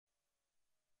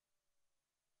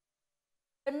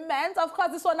Gmns, of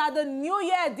course, this one at the New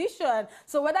Year edition.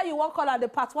 So whether you want to call on the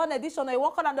part 1 edition or you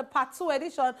want to call on the part 2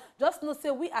 edition, just know,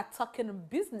 say we are talking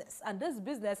business. And this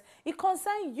business, it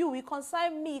concerns you, it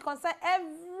concerns me, it concerns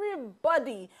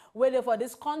everybody, whether for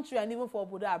this country and even for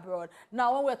Buddha abroad.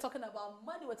 Now, when we're talking about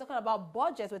money, we're talking about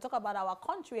budgets, we're talking about our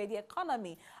country, the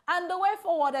economy, and the way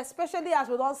forward, especially as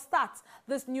we don't start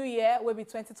this new year, will be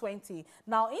 2020.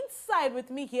 Now, inside with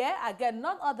me here, I get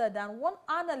none other than one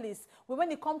analyst.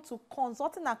 When it comes to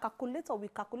consulting and calculator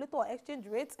with calculator or exchange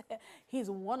rates, he's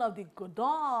one of the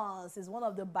Godons. He's one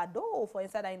of the Bado for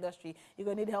inside the industry. You're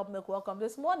going to need help. Make welcome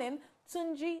this morning,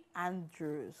 Tunji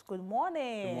Andrews. Good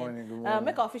morning. Good morning. Good morning.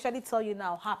 Make I officially tell you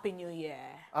now, Happy New Year.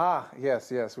 Ah,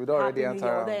 yes. We'd already entered. We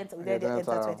already entered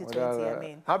 2020. I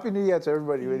mean, Happy New Year to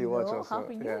everybody really watch us.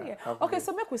 Happy New Year. Happy Okay, New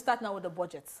so make we start now with the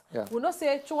budget. Yeah. We'll not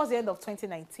say towards the end of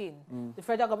 2019, the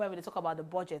federal government will talk about the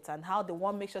budget and how they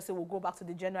want to make sure say we'll go back to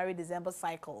the January-December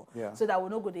cycle. Yeah. So that we'll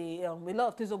not go a lot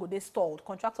of things will go stalled.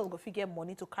 Contractors will figure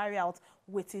money to carry out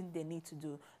what they need to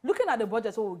do. Looking at the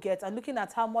budget what we'll get and looking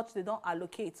at how much they don't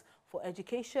allocate for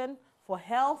education, for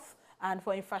health, and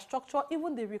for infrastructure,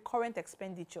 even the recurrent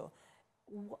expenditure.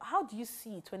 How do you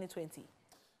see 2020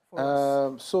 for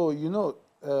us? So, you know,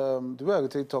 the way I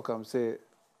would take talk, I'm say,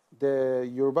 the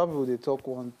Yoruba people, they talk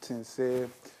one thing, say,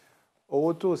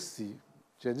 Owo to si,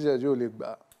 jeji o le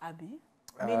gba. Abi?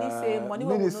 Meaning say, money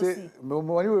we will not see.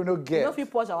 Money we will not get. We don't feel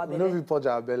purge our belly. We don't feel purge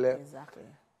our belly. Exactly.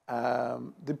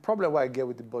 The problem what I get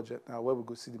with the budget, now where we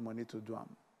go see the money to do them.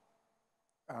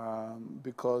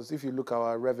 Because if you look at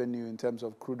our revenue in terms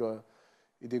of crude oil,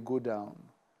 it go down.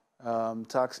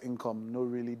 Tax income no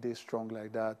really they strong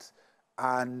like that,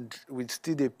 and we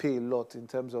still they pay a lot in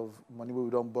terms of money we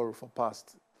don't borrow for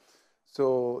past.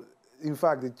 So in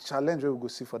fact, the challenge we go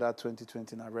see for that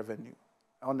 2020 in our revenue,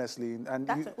 honestly, and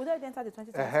we don't enter the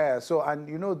 2020. So and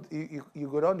you know you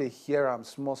go down the here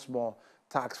small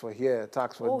tax for here,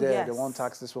 tax for there, yes. They want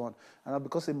tax this one, and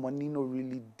because the money no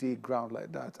really dig ground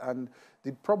like that, and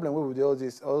the problem with all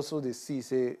this also they see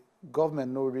say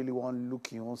government no really want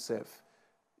look in own self.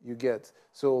 You get.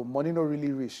 So money not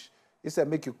really rich. Instead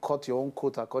make you cut your own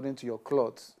coat according to your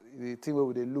clothes. The thing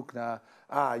where they look now,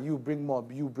 you bring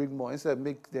more. Instead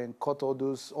make them cut all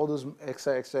those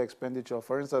extra expenditure.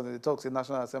 For instance, they talks in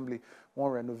National Assembly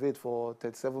want renovate for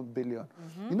 37 billion.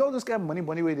 You know those kind of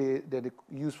money where they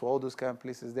use for all those kind of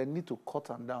places, they need to cut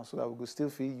them down so that we could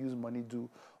still feel use money do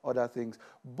other things.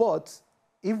 But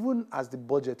even as the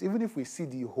budget, even if we see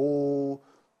the whole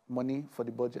money for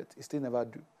the budget, it still never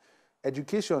do.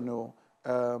 Education,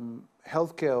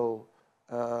 healthcare,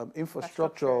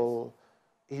 infrastructure,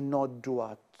 it not do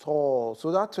at all.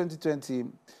 So that 2020,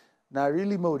 now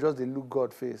really more just they look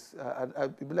God face.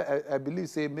 I believe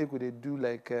say make they do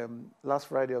like last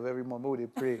Friday of every month, maybe they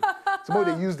pray. So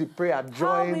maybe they use the prayer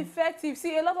join. How effective?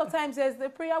 See, a lot of times there's the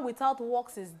prayer without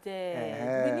works is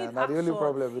dead. We need action. The only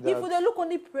problem with that. If they look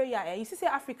only prayer, you see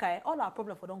Africa, all our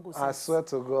problems for don't go. I swear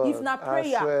to God. If not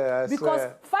prayer,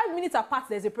 because 5 minutes apart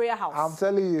there's a prayer house. I'm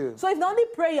telling you. So if not only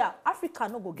prayer, Africa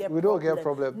no go get. We problem. don't get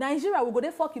problem. Nigeria will go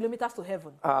there 4 kilometers to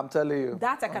heaven. I'm telling you.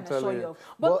 That I can assure you of.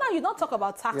 But now you don't talk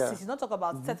about taxes. You don't talk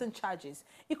about certain charges.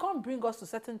 It can't bring us to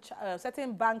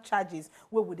certain bank charges.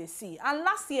 Where would they see? And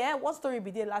last year, one story we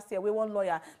did last year, we one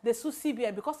lawyer. They sue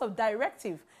CBN because of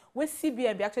directive where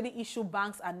CBN be actually issue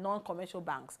banks and non-commercial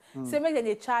banks. So make them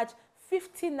they charge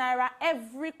 50 naira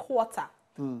every quarter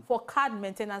for card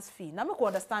maintenance fee. Now make you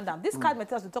understand that. This card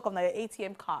maintenance we talk of now your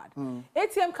ATM card.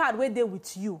 ATM card where they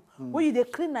with you, where you they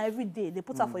clean every day, they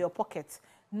put up for your pocket.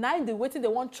 Now they waiting, they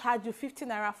won't charge you 50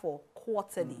 naira for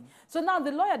quarterly. So now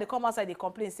the lawyer they come outside, they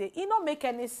complain, say it don't make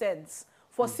any sense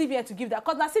for CBN to give that.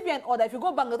 Because now CBN order, if you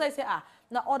go back, they say,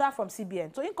 now order from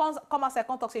CBN. So in come outside,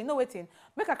 come talk, say, you know waiting,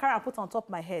 make a carry and put on top of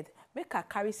my head, make a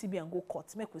carry CBN go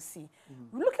court, make we see.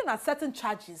 We're looking at certain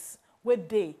charges with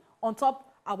they on top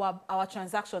our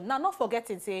transaction. Now not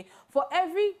forgetting, say, for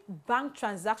every bank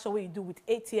transaction where you do with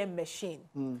ATM machine,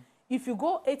 if you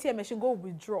go ATM machine, go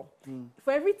withdraw.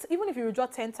 For even if you withdraw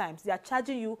 10 times, they are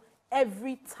charging you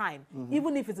every time,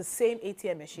 even if it's the same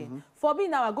ATM machine. For me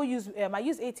now, I used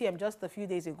ATM just a few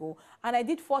days ago, and I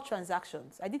did 4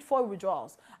 transactions. I did 4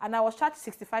 withdrawals, and I was charged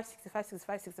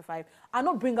 65. I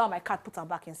don't bring out my card, put them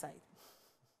back inside.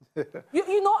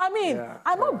 you know what I mean?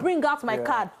 I don't bring out my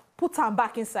card, put them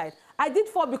back inside. I did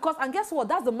 4 because, and guess what?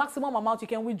 That's the maximum amount you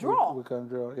can withdraw. We can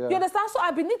draw, yeah. You understand? So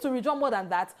I need to withdraw more than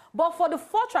that. But for the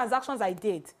 4 transactions I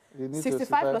did, 65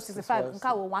 plus 65,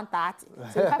 nka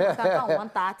 130. 65 plus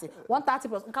 130. 130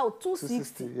 plus nka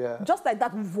 260. Yeah. Just like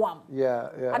that, wham. Yeah.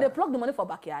 And they plug the money for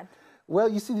backyard. Well,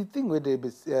 you see, the thing where they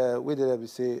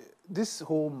say, this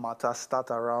whole matter start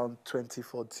around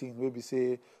 2014, where we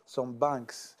say some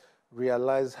banks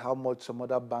realize how much some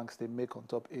other banks they make on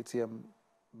top ATM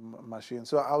machines.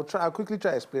 So I'll quickly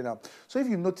try to explain that. So if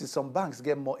you notice, some banks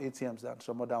get more ATMs than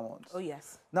some other ones. Oh,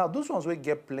 yes. Now, those ones will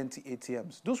get plenty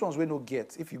ATMs. Those ones will not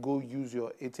get, if you go use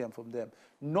your ATM from them.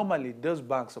 Normally, those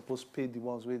banks supposed to pay the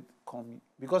ones with come.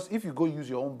 Because if you go use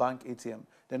your own bank ATM,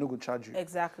 they're not going to charge you.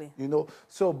 Exactly. You know,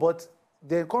 so, but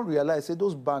they can't realize, say,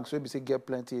 those banks, maybe say, get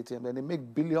plenty ATM, then they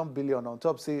make billion on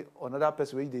top, say, another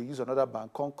person, where they use another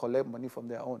bank, can't collect money from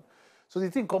their own. So the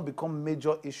thing can become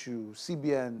major issue.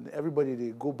 CBN, everybody, they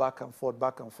go back and forth.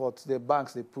 The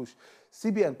banks, they push.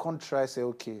 CBN can't try, say,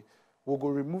 okay, we'll go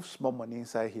remove small money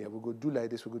inside here. We'll go do like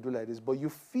this, But you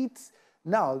fit,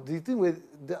 now, the thing with,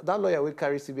 that lawyer will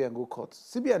carry CBN go court.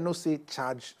 CBN no say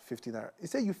charge 50 naira. He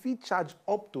said you fit charge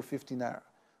up to 50 naira,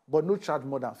 but no charge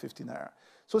more than 50 naira.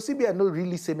 So CBN no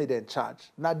really say me then charge.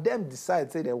 Now them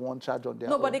decide say they won't charge on their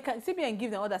own. No, but they can CBN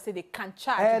give them order say they can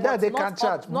charge. That they can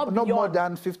charge, not more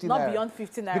than 50 naira. Not beyond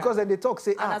 50 naira. Because then they talk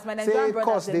say, and as my Nigerian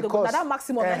brothers, they cost. That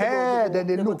maximum then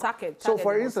they look. So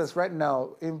for target instance, right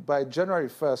now, by January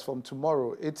 1st, from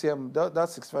tomorrow, ATM, that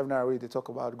 65 naira rate they talk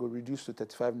about go reduce to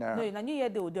 35 naira. No, in a new year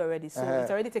they will do already, so it's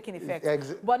already taking effect.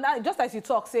 But now, just as you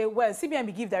talk, say, well, CBN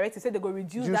be give directive, say they go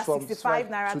reduce that 65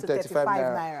 naira to 35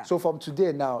 naira. So from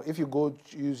today now, if you go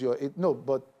use your,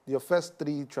 but your first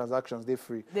 3 transactions, they're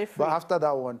free. But after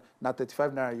that one, now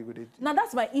 35 naira you go. Now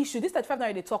that's my issue. This 35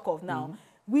 naira they talk of now.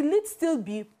 Will it still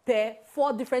be per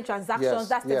 4 different transactions? Yes,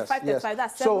 that's 35, 35,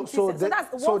 that's 70. So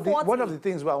that's 140. One of the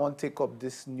things where I want to take up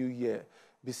this new year,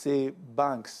 we say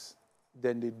banks,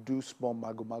 then they do small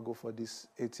mago for this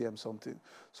ATM something.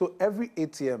 So every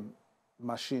ATM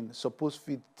machine supposed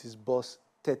to fit disburse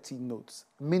 30 notes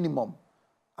minimum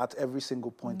at every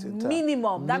single point in time.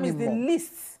 Minimum. That means the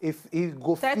least. If it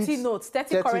go 30 notes,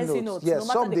 30 currency notes. Yes,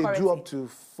 no some the they do up to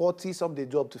 40, some they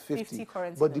do up to 50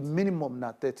 currency but notes. The minimum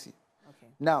not 30.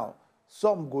 Okay. Now,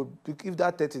 some go, if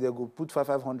that 30, they go put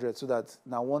 500 so that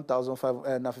now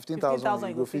 1,500, now 15,000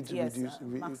 you go fit to reduce,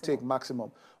 take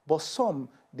maximum. But some,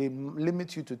 they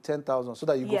limit you to 10,000 so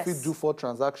that you go fit do 4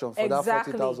 transactions for that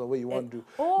 40,000 where you want to do.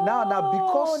 Oh, now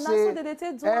because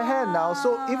now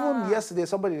so even yesterday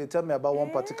somebody they tell me about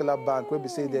one particular bank where they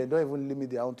say they don't even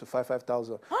limit their own to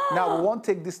 5,000. Now we won't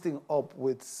take this thing up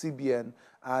with CBN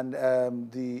and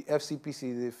the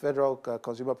FCPC, the Federal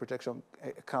Consumer Protection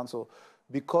Council,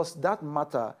 because that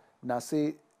matter now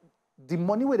say the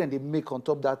money where they make on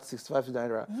top that 65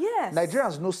 naira. Yes.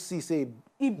 Nigerians no see say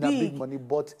big money,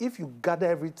 but if you gather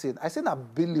everything, I say na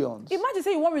billions. Imagine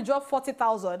say you want to withdraw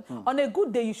 40,000 on a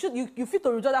good day. You fit to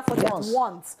withdraw that 40 at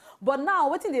once. But now,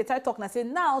 what in the try talk now say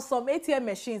now some ATM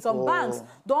machines, some banks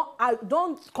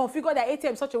don't configure their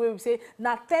ATM in such a way we say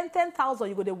now 10,000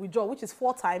 you go to withdraw, which is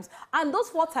 4 times, and those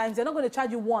 4 times they're not going to charge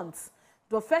you once.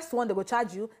 The first one, they go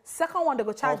charge you. Second one, they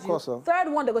go charge you. Third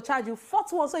one, they go charge you.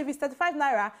 Fourth one, so if it's 35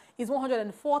 naira, it's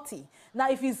 140. Now,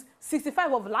 if it's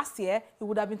 65 of last year, it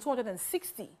would have been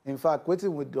 260. In fact,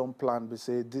 waiting we don't plan, we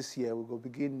say this year we go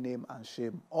begin name and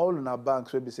shame. All in our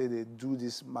banks, where we say they do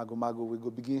this mago, we go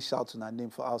begin shouting our name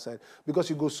for outside. Because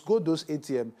you go score those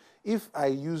ATM. If I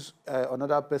use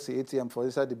another person ATM for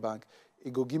inside the bank,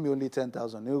 it go give me only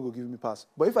 10,000. It will give me pass.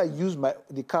 But if I use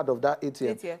the card of that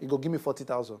ATM, it go give me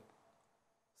 40,000.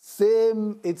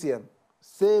 Same ATM,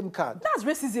 same card. That's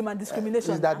racism and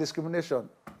discrimination. Is that discrimination?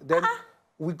 Then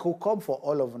we could come for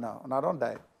all of now, and I don't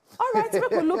die. All right,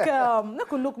 make we look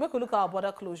at our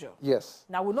border closure. Yes.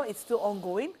 Now we know it's still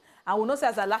ongoing. And we know say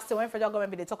as the last year when federal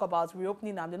government they talk about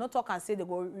reopening them, they don't talk and say they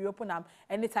go reopen them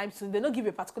anytime soon. They don't give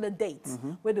a particular date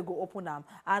where they go open them.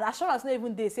 And assurance not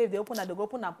even they say if they open them, they go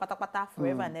open them pata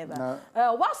forever and ever.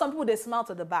 While some people they smile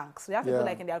to the banks. We have people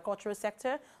like in the agricultural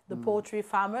sector, the poultry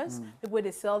farmers, people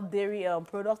they sell dairy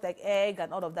products like egg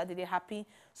and all of that, they happy.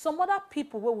 Some other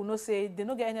people where we know say they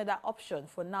don't get any other option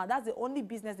for now. That's the only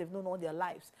business they've known all their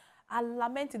lives. I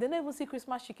lament it. They don't even see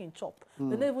Christmas chicken chop.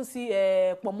 They don't even see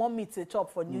pomon meat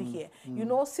chop for New Year. You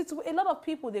know, a lot of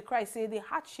people, they cry, say the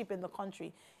hardship in the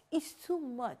country is too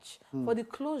much for the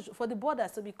closure, for the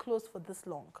borders to be closed for this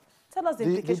long. Tell us the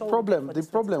implication. The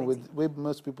problem with where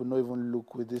most people don't even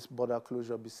look with this border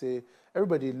closure, be say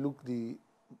everybody look the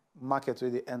market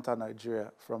where they enter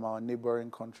Nigeria from our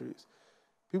neighboring countries.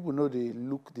 People know they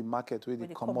look the market where they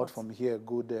come out from here,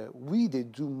 go there. They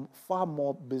do far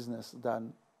more business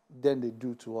than they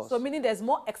do to us. So meaning there's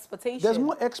more exportation. There's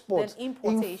more export than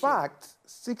importation. In fact,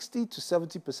 60 to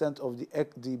 70% of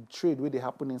the trade where they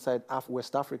happen inside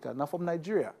West Africa now from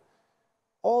Nigeria.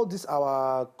 All these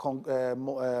our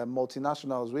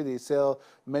multinationals where they sell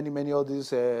many all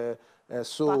these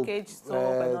soap, packaged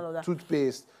soap and all of that.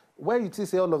 toothpaste. Where you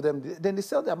say all of them, then they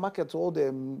sell their market to all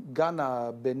them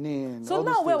Ghana, Benin. So all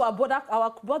now where these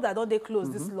our border don't they close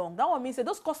this long? That one means that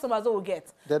those customers will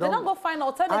get. They don't go find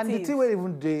alternatives. And the thing where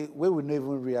we don't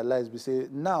even realize, we say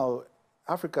now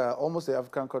Africa, almost the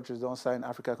African countries don't sign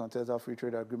Africa Continental Free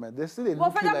Trade Agreement. They still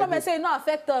well, federal government say not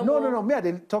affect them. No. Me,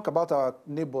 they talk about our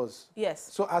neighbors. Yes.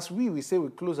 So as we say we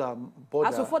close our border,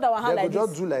 as we fold our hand they like will this.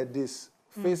 just do like this,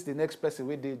 face the next person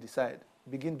where they decide,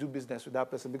 begin do business with that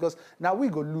person, because now we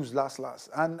go lose last.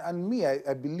 And me,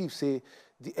 I believe say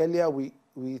the earlier we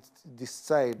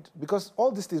decide, because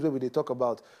all these things where they talk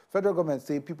about, federal government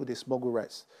say people they smuggle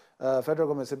rice, federal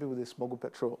government say people they smuggle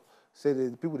petrol, say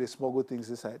the people they smuggle things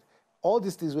inside. All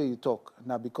these things where you talk,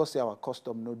 now because say our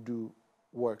custom no do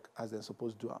work as they're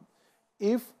supposed to do them.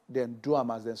 If they do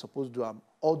them as they're supposed to do them,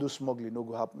 all those smuggling no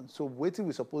go happen. So waiting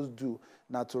we supposed to do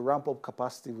now to ramp up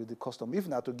capacity with the custom. If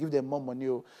not to give them more money,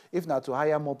 or if not to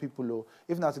hire more people, or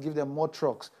if not to give them more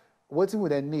trucks, waiting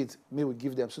with their needs, may we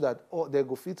give them so that they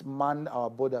go fit man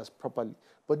our borders properly.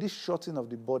 But this shortening of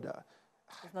the border,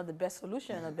 it's not the best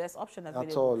solution and the best option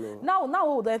available. At all. Now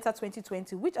we'll enter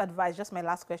 2020. Which advice, just my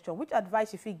last question, which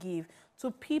advice if you give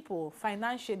to people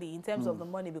financially in terms of the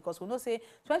money? Because we know say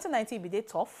 2019 be they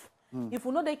tough. If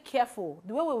we know they careful,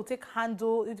 the way we will take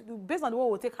handle, based on the way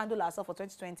we will take handle ourselves for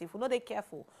 2020, if we know they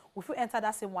careful, we will enter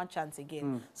that same one chance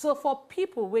again. So for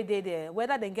people where they there,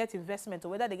 whether they get investment or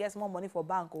whether they get more money for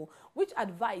bank, or which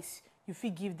advice you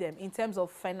feel give them in terms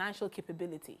of financial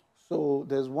capability? So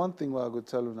there's one thing where I could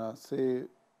tell you now. Say,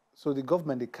 so the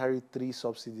government they carry 3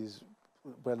 subsidies.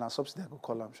 Well, now subsidy I could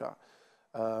call them sure.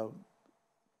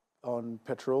 On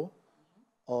petrol,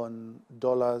 on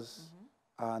dollars,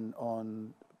 and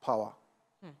on power.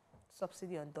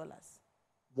 Subsidy on dollars.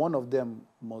 One of them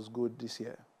must go this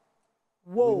year.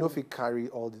 Whoa. We know if we carry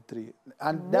all the 3,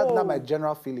 and that's not my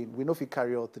general feeling. We know if we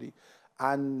carry all 3,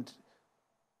 and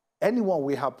anyone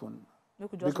will happen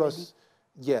because.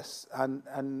 Yes,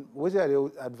 and what I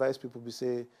advise people to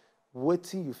say, what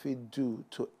thing you feel do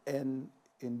to earn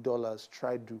in dollars,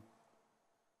 try do.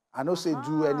 I don't say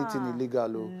do anything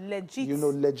illegal. Legit. You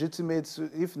know, legitimate,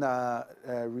 if na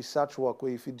research work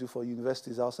where if you do for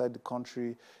universities outside the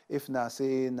country, if na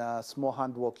say na small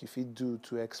handwork if you do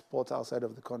to export outside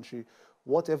of the country,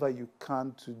 whatever you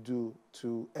can to do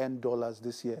to earn dollars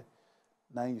this year,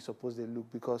 now you suppose they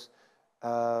look, because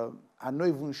I'm not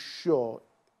even sure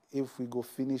if we go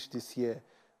finish this year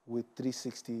with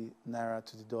 360 naira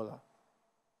to the dollar.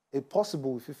 It's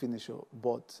possible if we finish,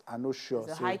 but I'm not sure.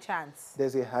 There's a high chance.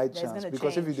 There's a high chance,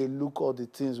 because if they look all the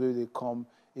things where they come,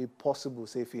 it's possible,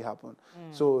 say, if it happen.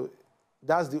 So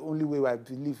that's the only way I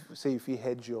believe, say, if you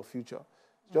hedge your future.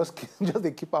 Just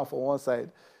they keep out for one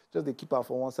side. Just they keep out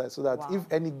for one side, so that if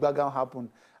any background happen,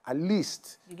 at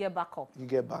least you get back up. You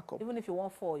get back up. Even if you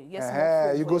want fall, you get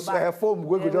some you go foam.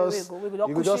 We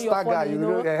go just stagger. You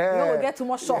know, get too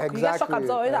much shock. Exactly. You get shock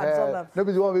absorb.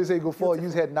 Nobody want me to say go fall.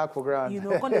 Use head knock for ground. You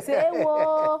know, when they say, "Hey,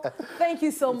 whoa!" Thank you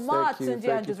so much,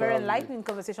 Tunji, and just very enlightening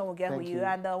conversation we'll get with you,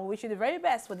 and we wish you the very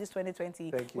best for this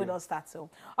 2020. We don't start so.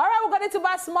 All right, we're going to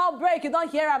buy a small break. You don't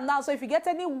hear them now, so if you get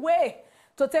any way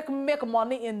to make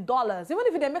money in dollars, even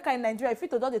if they make it in Nigeria, if you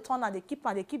don't, they turn and they keep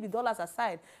the dollars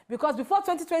aside, because before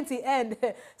 2020 end,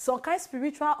 some kind of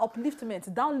spiritual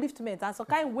upliftment, downliftment, and some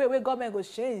kind of way where government goes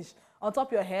change on top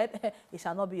of your head, it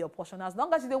shall not be your portion. As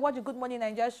long as you watch a Good Morning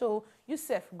Nigeria show, you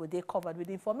self go they covered with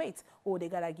informate or they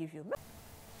gotta give you.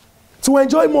 To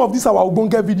enjoy more of these our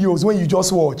Ogbonge videos when you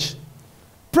just watch,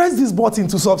 press this button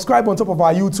to subscribe on top of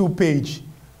our YouTube page.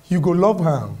 You go love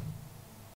her.